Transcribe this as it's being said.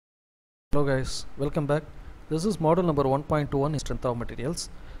Hello guys, welcome back. This is model number 1.21 in strength of materials.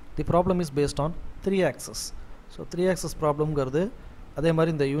 The problem is based on 3 axis. So 3 axis problem gardu adhe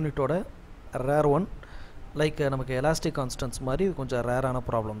mari இந்த யூனிட்டோட rare one like நமக்கு elastic constants மாதிரி இது கொஞ்சம் rare ஆன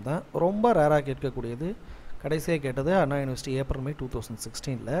problem தான். ரொம்ப rare ஆ கேட்கக்கூடியது. கடைசியா கேட்டது அண்ணா யுனிவர்சிட்டி ஏப்ரல் மே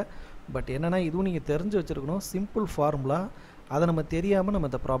 2016ல. பட் என்னன்னா இதுவும் நீங்க தெரிஞ்சு வச்சிருக்கணும். சிம்பிள் ஃபார்முலா அதை நம்ம தெரியாம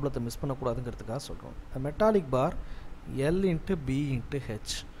நம்ம இந்த ப்ராப்ளத்தை மிஸ் பண்ண கூடாதுங்கிறதுக்காக சொல்றோம். A metallic bar L into B into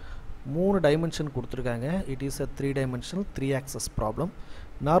H. 3 dimension கொடுத்துருக்காங்க. It is a 3 dimensional 3 axis problem.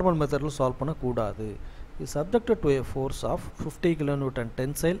 Normal மெத்தடில் சால்வ் பண்ணக்கூடாது. Is subjected to a force of 50 kN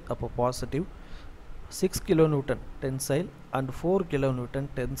tensile அப்போ positive, 6 kN tensile and 4 kN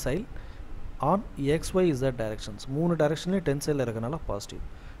tensile on XYZ directions. 3 டைரக்ஷன்லேயும் tensile இருக்கனால positive.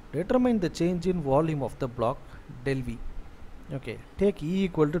 Determine the change in volume of the block del V. Okay, take E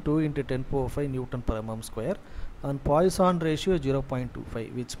equal to 2 into 10 power 5 Newton per mm square and Poisson ratio 0.25,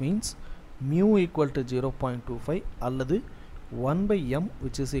 which means mu equal to 0.25 அல்லது 1 by m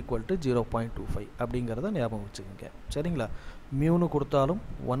which is equal to 0.25 அப்படிங்கிறத ஞாபகம் வச்சுக்கோங்க. சரிங்களா? மியூன்னு கொடுத்தாலும்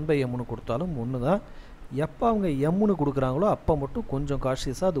 1 by mனு கொடுத்தாலும் ஒன்று தான். எப்போ அவங்க எம்னு கொடுக்குறாங்களோ அப்போ மட்டும் கொஞ்சம்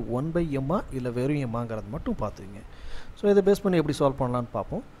காஷியஸாக அது 1 by m இல்லை வெறும் எம்மாங்கிறது மட்டும் பார்த்துங்க. ஸோ இதை பேஸ் பண்ணி எப்படி சால்வ் பண்ணலான்னு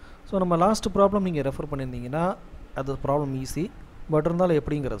பார்ப்போம். ஸோ நம்ம லாஸ்ட் ப்ராப்ளம் நீங்கள் ரெஃபர் பண்ணியிருந்தீங்கன்னா அது ப்ராப்ளம் ஈஸி. பட் இருந்தாலும்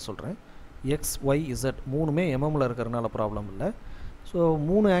எப்படிங்கிறத சொல்கிறேன். எக்ஸ் ஒய் இசட் மூணுமே எம்எம்மில் இருக்கிறனால ப்ராப்ளம் இல்லை. So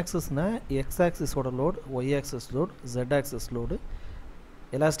 3 ஆக்சஸ்னால் X ஆக்சிஸோட load, Y axis load, jet axis load,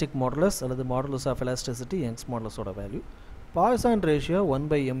 elastic modulus அல்லது modulus of elasticity Young's மாடுலஸோட value, Poisson ratio 1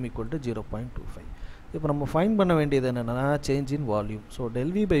 by m equal to 0.25. இப்போ நம்ம ஃபைண்ட் பண்ண வேண்டியது என்னென்னா change in volume. So del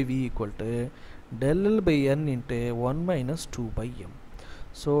v by v equal to del l by n into 1 minus 2 by m.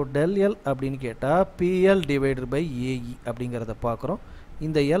 So del l அப்படின்னு கேட்டால் pl divided by ae அப்படிங்கிறத பார்க்குறோம்.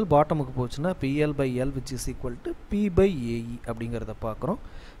 இந்த L பாட்டமுக்கு போச்சுன்னா PL by L which is equal to P by AE அப்படிங்கிறத பார்க்குறோம்.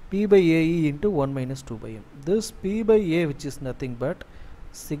 P by AE into 1 minus 2 by M. This P by A which is nothing but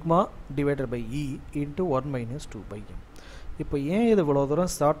sigma divided by E into 1 minus 2 by M. இப்போ ஏன் இது இவ்வளோ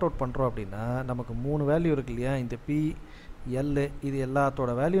தூரம் sort out பண்ணுறோம் அப்படின்னா நமக்கு 3 வேல்யூ இருக்கு இல்லையா, இந்த P L இது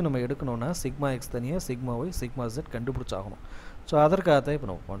எல்லாத்தோட வேல்யூ நம்ம எடுக்கணும்னா சிக்மா எக்ஸ் தனியாக sigma Y sigma Z கண்டுபிடிச்சாகணும். So அதற்காக தான் இப்போ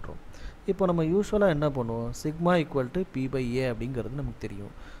நம்ம பண்ணுறோம். இப்போ நம்ம யூஸ்வலாக என்ன பண்ணுவோம், sigma equal to be by ஏ அப்படிங்கிறது நமக்கு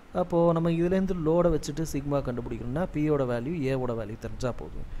தெரியும். அப்போது நம்ம இதுலேருந்து லோடை வச்சுட்டு சிக்மா கண்டுபிடிக்கணும்னா பியோட வேல்யூ ஏவோட வேல்யூ தெரிஞ்சால்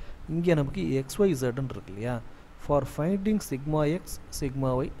போதும். இங்கே நமக்கு XYZன்னு இருக்கு இல்லையா. For finding sigma X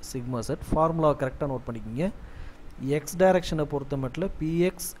sigma Y sigma Z formula கரெக்டாக நோட் பண்ணிக்கிங்க. எக்ஸ் டைரக்ஷனை பொறுத்த மட்டும்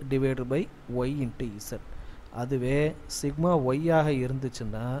px divide by Y into Z. அதுவே சிக்மா ஒய்யாக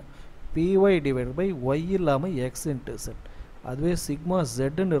இருந்துச்சுன்னா பிஒய் டிவைடு பை ஒய் இல்லாமல் எக்ஸ் இன்ட்டு இசட். அதுவே சிக்மா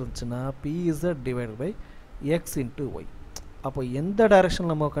ஜெட்னு இருந்துச்சுன்னா பிஇசட் divide by X into Y. அப்போ எந்த டைரக்ஷன்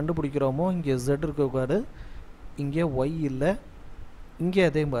நம்ம கண்டுபிடிக்கிறோமோ இங்கே ஜெட் இருக்கக்கூடாது, இங்கே ஒய் இல்லை, இங்கே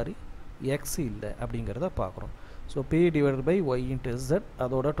அதே மாதிரி எக்ஸ் இல்லை அப்படிங்கிறத பார்க்குறோம். So B divide by Y into jet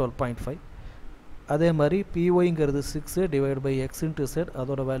அதோட 12.5. அதே மாதிரி பிஒய்ங்கிறது 6 divide by X into jet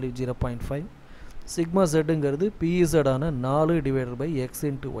அதோட வேல்யூ 0.5. சிக்மா ஜெட்டுங்கிறது பிஇசட் ஆன 4 divide by X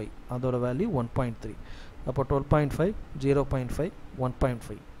into Y அதோட வேல்யூ 1.3. அப்போ 12.5 0.5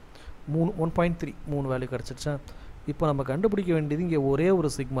 1.5 1.3 3 வேல்யூ கிடச்சிருச்சா. இப்போ நம்ம கண்டுபிடிக்க வேண்டியது இங்கே ஒரே ஒரு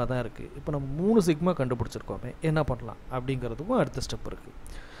சிக்மா தான் இருக்குது. இப்போ நம்ம 3 சிக்மா கண்டுபிடிச்சிருக்கோமே என்ன பண்ணலாம் அப்படிங்கிறதுக்கும் அடுத்த ஸ்டெப் இருக்குது.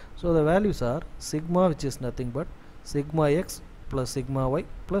 So the values are sigma which is nothing but sigma X plus sigma Y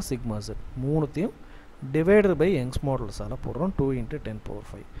plus sigma jet மூணுத்தையும் டிவைடட் பை யங்ஸ் மாடுலஸால் போடுறோம் 2 into 10 power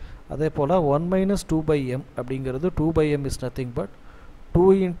 5. அதே போல் 1 minus 2 by m அப்படிங்கிறது 2 by m is nothing but 2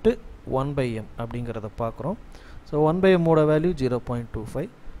 into 1 by m அப்படிங்கிறத பார்க்குறோம். So 1 by m ஓட value 0.25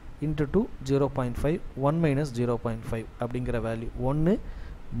 into 2 0.5 1 minus 0.5 அப்படிங்கிற value 1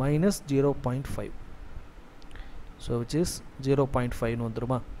 minus 0.5. So which is 0.5ன்னு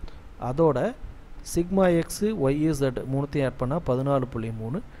வந்துருமா. அதோட சிக்மா எக்ஸு ஒய்இசட் மூணுத்தையும் ஆட் பண்ணால்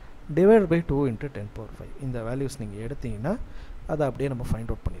 14.3 டிவைட் பை 2 into 10 power 5. இந்த வேல்யூஸ் நீங்கள் எடுத்தீங்கன்னா அதை அப்படியே நம்ம ஃபைண்ட்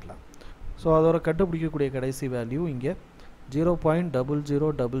அவுட் பண்ணிடலாம். ஸோ அதோட கண்டுபிடிக்கக்கூடிய கடைசி வேல்யூ இங்கே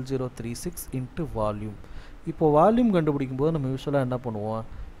 0.000036 இன்ட்டு வால்யூம். இப்போது வால்யூம் கண்டுபிடிக்கும் போது நம்ம யூஸ்வலாக என்ன பண்ணுவோம்,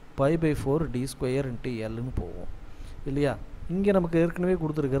 π/4 d ஸ்கொயர் இன்ட்டு எல்னு போவோம் இல்லையா. இங்கே நமக்கு ஏற்கனவே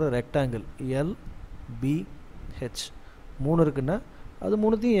கொடுத்துருக்கிற ரெக்டாங்கிள் LBH 3 இருக்குன்னா அது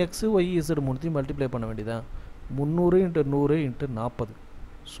மூணுத்தையும் எக்ஸு ஒய் இசட் மூணுத்தையும் மல்டிப்ளை பண்ண வேண்டியதான். 300 into 100 into 40.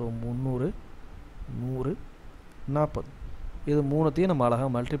 ஸோ 300 100 40 இது மூணுத்தையும் நம்ம அழகாக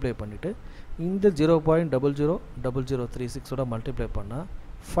மல்டிப்ளை பண்ணிவிட்டு இந்த 0.000036ஓட மல்டிப்ளை பண்ணால்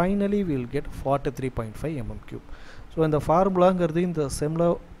finally will get 43.5 mm3. So இந்த ஃபார்முலாங்கிறது இந்த செம்மில்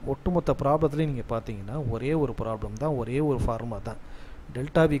ஒட்டுமொத்த ப்ராப்ளத்துலேயும் நீங்கள் பார்த்தீங்கன்னா ஒரே ஒரு ப்ராப்ளம் தான், ஒரே ஒரு ஃபார்முலா தான்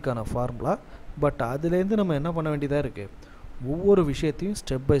டெல்டா விக்கான ஃபார்முலா. பட் அதுலேருந்து நம்ம என்ன பண்ண வேண்டியதாக இருக்குது, ஒவ்வொரு விஷயத்தையும்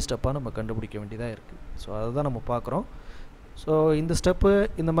ஸ்டெப் பை ஸ்டெப்பாக நம்ம கண்டுபிடிக்க வேண்டியதாக இருக்குது. ஸோ அதை தான் நம்ம பார்க்குறோம். ஸோ இந்த ஸ்டெப்பு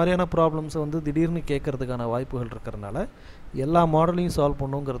இந்த மாதிரியான ப்ராப்ளம்ஸை வந்து திடீர்னு கேட்குறதுக்கான வாய்ப்புகள் இருக்கிறனால எல்லா மாடலையும் சால்வ்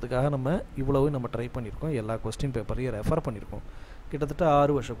பண்ணுங்கிறதுக்காக நம்ம இவ்வளவு நம்ம ட்ரை பண்ணியிருக்கோம். எல்லா கொஸ்டின் பேப்பரையும் ரெஃபர் பண்ணியிருக்கோம். கிட்டத்தட்ட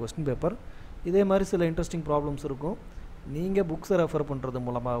 6 வருஷம் கொஸ்டின் பேப்பர். இதே மாதிரி சில இன்ட்ரெஸ்டிங் ப்ராப்ளம்ஸ் இருக்கும். நீங்கள் புக்ஸை ரெஃபர் பண்ணுறது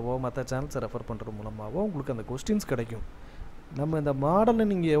மூலமாகவோ மற்ற சேனல்ஸை ரெஃபர் பண்ணுறது மூலமாகவோ உங்களுக்கு அந்த கொஸ்டின்ஸ் கிடைக்கும். நம்ம இந்த மாடலில்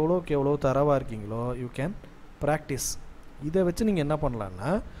நீங்கள் எவ்வளோக்கு எவ்வளோ தரவாக இருக்கீங்களோ யூ கேன் ப்ராக்டிஸ். இதை வச்சு நீங்கள் என்ன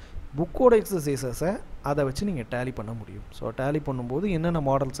பண்ணலான்னா புக்கோட எக்ஸசைசஸை அதை வச்சு நீங்கள் டேலி பண்ண முடியும். ஸோ டேலி பண்ணும்போது என்னென்ன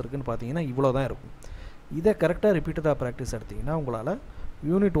மாடல்ஸ் இருக்குதுன்னு பார்த்தீங்கன்னா இவ்வளோ தான் இருக்கும். இதை கரெக்டாக ரிப்பீட்டடாக ப்ராக்டிஸ் எடுத்திங்கன்னா உங்களால்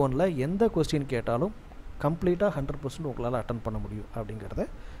யூனிட் 1ல் எந்த கொஸ்டின் கேட்டாலும் கம்ப்ளீட்டாக 100% உங்களால் அட்டன் பண்ண முடியும் அப்படிங்கிறத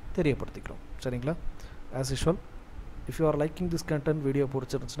தெரியப்படுத்திக்கிறோம். சரிங்களா? As usual, if you are liking this content, video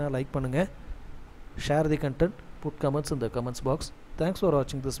பிடிச்சிருந்துச்சுன்னா லைக் பண்ணுங்கள், share the content, put comments in the comments box. Thanks for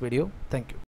வாட்சிங் திஸ் வீடியோ. தேங்க்யூ.